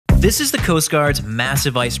This is the Coast Guard's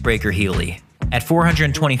massive icebreaker Healy. At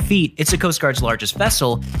 420 feet, it's the Coast Guard's largest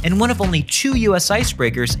vessel and one of only 2 US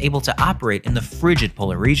icebreakers able to operate in the frigid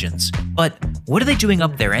polar regions. But what are they doing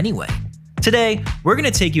up there anyway? Today, we're going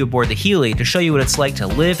to take you aboard the Healy to show you what it's like to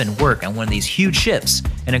live and work on one of these huge ships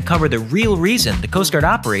and uncover the real reason the Coast Guard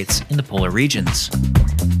operates in the polar regions.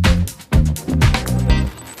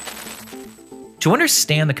 To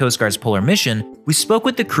understand the Coast Guard's polar mission, we spoke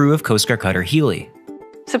with the crew of Coast Guard cutter Healy.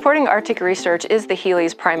 Supporting Arctic research is the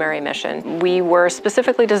Healy's primary mission. We were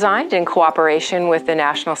specifically designed in cooperation with the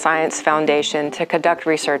National Science Foundation to conduct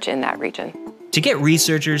research in that region. To get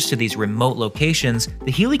researchers to these remote locations,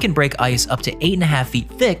 the Healy can break ice up to 8.5 feet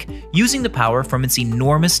thick using the power from its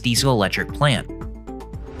enormous diesel-electric plant.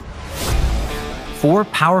 4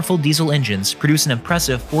 powerful diesel engines produce an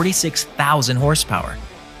impressive 46,000 horsepower.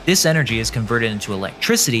 This energy is converted into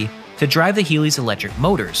electricity to drive the Healy's electric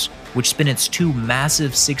motors, which spin its 2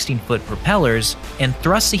 massive 16-foot propellers and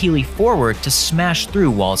thrust the Healy forward to smash through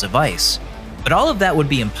walls of ice. But all of that would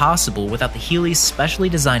be impossible without the Healy's specially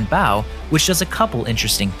designed bow, which does a couple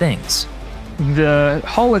interesting things. The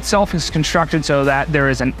hull itself is constructed so that there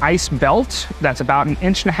is an ice belt that's about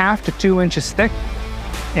 1.5 to 2 inches thick,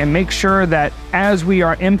 and make sure that as we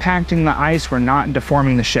are impacting the ice, we're not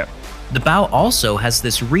deforming the ship. The bow also has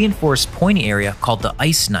this reinforced pointy area called the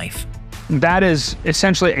ice knife. That is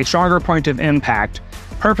essentially a stronger point of impact,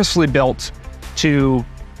 purposely built to,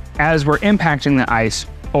 as we're impacting the ice,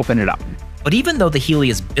 open it up. But even though the Healy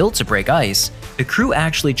is built to break ice, the crew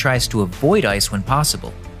actually tries to avoid ice when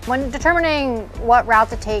possible. When determining what route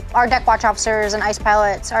to take, our deck watch officers and ice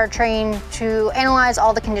pilots are trained to analyze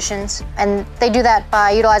all the conditions, and they do that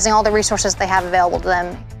by utilizing all the resources they have available to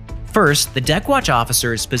them. First, the deck watch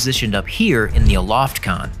officer is positioned up here in the aloft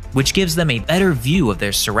con, which gives them a better view of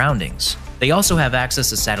their surroundings. They also have access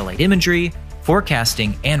to satellite imagery,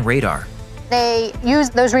 forecasting, and radar. They use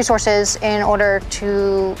those resources in order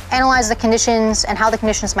to analyze the conditions and how the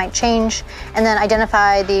conditions might change, and then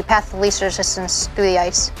identify the path of least resistance through the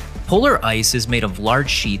ice. Polar ice is made of large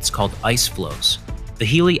sheets called ice floes. The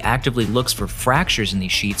Healy actively looks for fractures in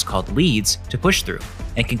these sheets called leads to push through,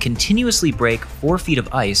 and can continuously break 4 feet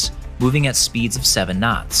of ice moving at speeds of 7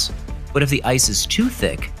 knots. But if the ice is too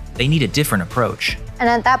thick, they need a different approach. And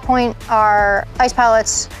at that point, our ice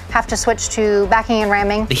pilots have to switch to backing and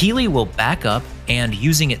ramming. The Healy will back up and,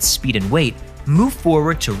 using its speed and weight, move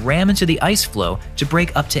forward to ram into the ice floe to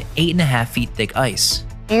break up to 8.5 feet thick ice.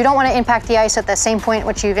 You don't want to impact the ice at the same point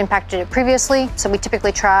which you've impacted it previously, so we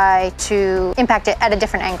typically try to impact it at a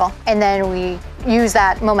different angle, and then we use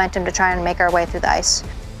that momentum to try and make our way through the ice.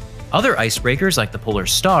 Other icebreakers, like the Polar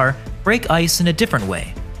Star, break ice in a different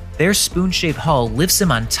way. Their spoon-shaped hull lifts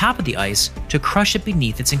them on top of the ice to crush it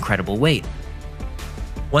beneath its incredible weight.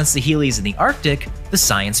 Once the Healy is in the Arctic, the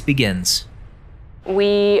science begins.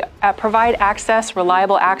 We provide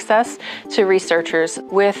reliable access to researchers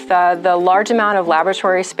with the large amount of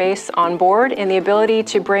laboratory space on board and the ability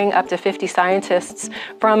to bring up to 50 scientists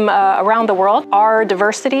from around the world. Our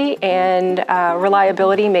diversity and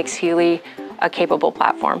reliability makes Healy a capable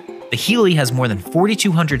platform. The Healy has more than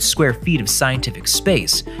 4,200 square feet of scientific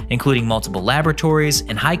space, including multiple laboratories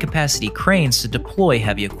and high-capacity cranes to deploy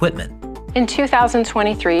heavy equipment. In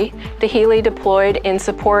 2023, the Healy deployed in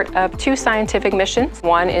support of 2 scientific missions,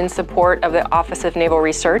 one in support of the Office of Naval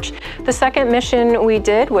Research. The second mission we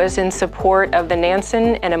did was in support of the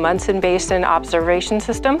Nansen and Amundsen Basin Observation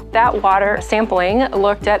System. That water sampling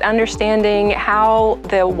looked at understanding how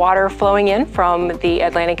the water flowing in from the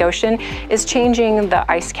Atlantic Ocean is changing the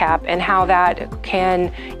ice cap and how that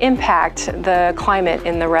can impact the climate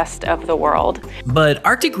in the rest of the world. But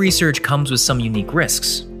Arctic research comes with some unique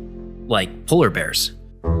risks, like polar bears.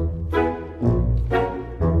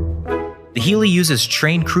 The Healy uses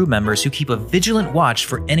trained crew members who keep a vigilant watch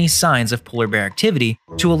for any signs of polar bear activity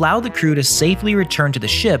to allow the crew to safely return to the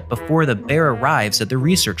ship before the bear arrives at the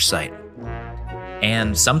research site.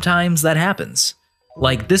 And sometimes that happens,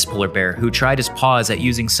 like this polar bear who tried his paws at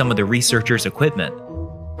using some of the researchers' equipment.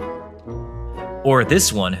 Or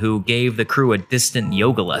this one who gave the crew a distant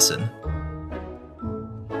yoga lesson.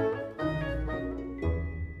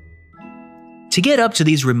 To get up to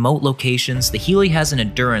these remote locations, the Healy has an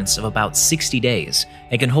endurance of about 60 days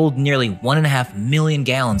and can hold nearly 1.5 million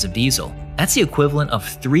gallons of diesel. That's the equivalent of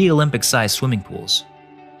 3 Olympic-sized swimming pools.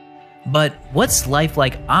 But what's life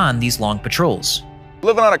like on these long patrols?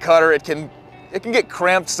 Living on a cutter, it can get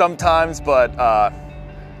cramped sometimes, but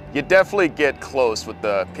you definitely get close with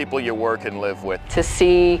the people you work and live with. To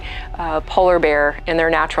see a polar bear in their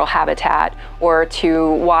natural habitat, or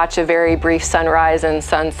to watch a very brief sunrise and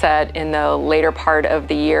sunset in the later part of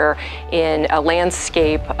the year in a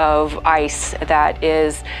landscape of ice that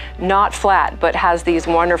is not flat but has these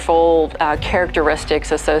wonderful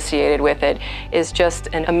characteristics associated with it, is just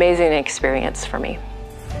an amazing experience for me.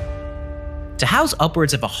 To house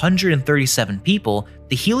upwards of 137 people,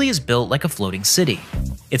 the Healy is built like a floating city.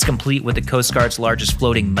 It's complete with the Coast Guard's largest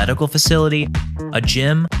floating medical facility, a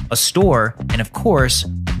gym, a store, and of course,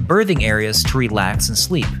 berthing areas to relax and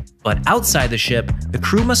sleep. But outside the ship, the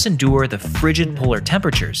crew must endure the frigid polar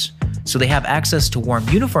temperatures, so they have access to warm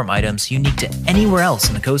uniform items unique to anywhere else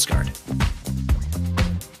in the Coast Guard.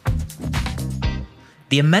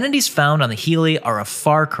 The amenities found on the Healy are a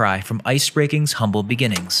far cry from icebreaking's humble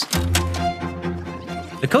beginnings.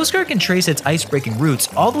 The Coast Guard can trace its icebreaking roots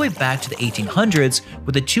all the way back to the 1800s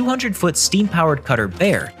with the 200-foot steam-powered cutter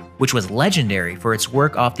Bear, which was legendary for its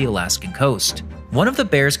work off the Alaskan coast. One of the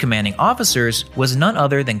Bear's commanding officers was none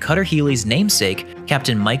other than Cutter Healy's namesake,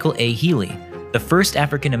 Captain Michael A. Healy, the first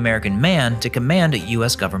African-American man to command a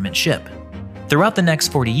U.S. government ship. Throughout the next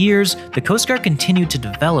 40 years, the Coast Guard continued to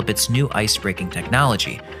develop its new icebreaking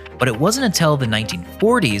technology, but it wasn't until the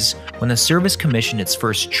 1940s when the service commissioned its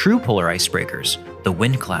first true polar icebreakers, the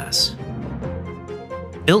Wind class.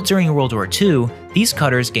 Built during World War II, these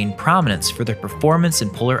cutters gained prominence for their performance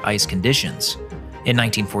in polar ice conditions. In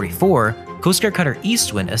 1944, Coast Guard cutter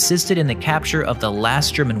Eastwind assisted in the capture of the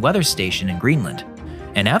last German weather station in Greenland.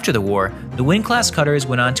 And after the war, the Wind-class cutters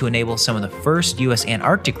went on to enable some of the first U.S.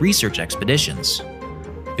 Antarctic research expeditions.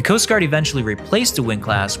 The Coast Guard eventually replaced the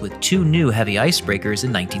Wind-class with two new heavy icebreakers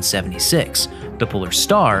in 1976, the Polar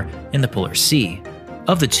Star and the Polar Sea.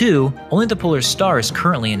 Of the two, only the Polar Star is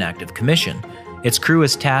currently in active commission. Its crew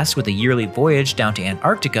is tasked with a yearly voyage down to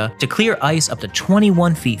Antarctica to clear ice up to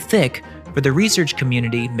 21 feet thick for the research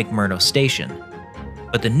community McMurdo Station.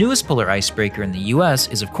 But the newest polar icebreaker in the U.S.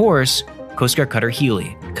 is, of course, Coast Guard cutter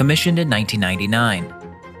Healy, commissioned in 1999.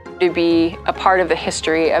 To be a part of the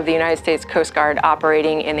history of the United States Coast Guard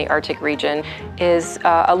operating in the Arctic region is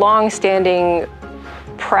a long-standing,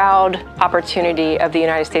 proud opportunity of the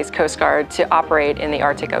United States Coast Guard to operate in the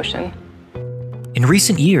Arctic Ocean. In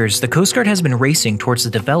recent years, the Coast Guard has been racing towards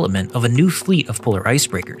the development of a new fleet of polar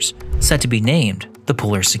icebreakers, set to be named the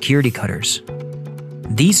Polar Security Cutters.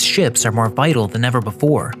 These ships are more vital than ever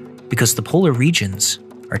before because the polar regions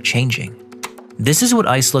are changing. This is what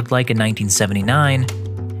ice looked like in 1979,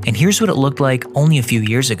 and here's what it looked like only a few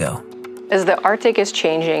years ago. As the Arctic is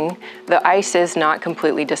changing, the ice is not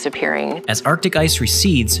completely disappearing. As Arctic ice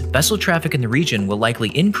recedes, vessel traffic in the region will likely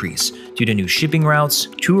increase due to new shipping routes,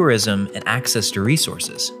 tourism, and access to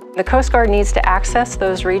resources. The Coast Guard needs to access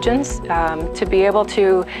those regions to be able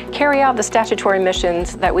to carry out the statutory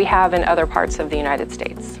missions that we have in other parts of the United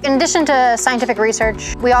States. In addition to scientific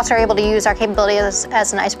research, we also are able to use our capabilities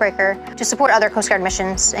as an icebreaker to support other Coast Guard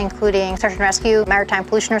missions, including search and rescue, maritime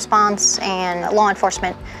pollution response, and law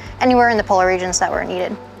enforcement, anywhere in the polar regions that were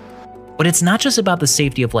needed. But it's not just about the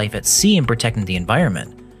safety of life at sea and protecting the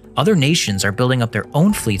environment. Other nations are building up their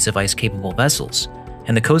own fleets of ice-capable vessels,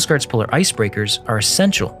 and the Coast Guard's polar icebreakers are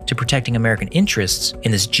essential to protecting American interests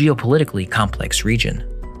in this geopolitically complex region.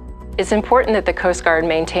 It's important that the Coast Guard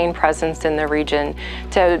maintain presence in the region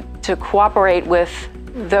to cooperate with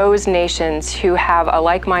those nations who have a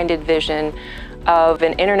like-minded vision of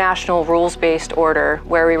an international rules-based order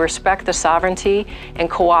where we respect the sovereignty and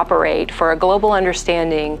cooperate for a global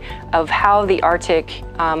understanding of how the Arctic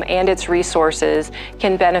and its resources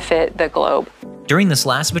can benefit the globe. During this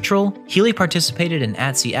last patrol, Healy participated in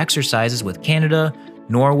at-sea exercises with Canada,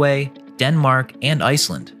 Norway, Denmark, and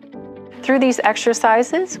Iceland. Through these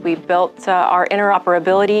exercises, we built our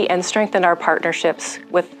interoperability and strengthened our partnerships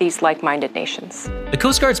with these like-minded nations. The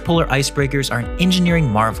Coast Guard's polar icebreakers are an engineering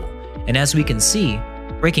marvel, and as we can see,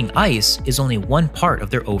 breaking ice is only one part of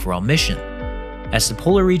their overall mission. As the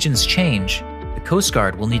polar regions change, the Coast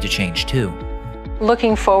Guard will need to change too.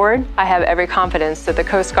 Looking forward, I have every confidence that the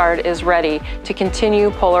Coast Guard is ready to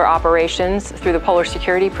continue polar operations through the Polar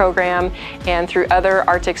Security Program and through other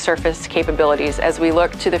Arctic surface capabilities as we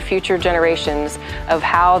look to the future generations of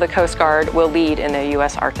how the Coast Guard will lead in the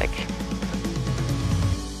U.S. Arctic.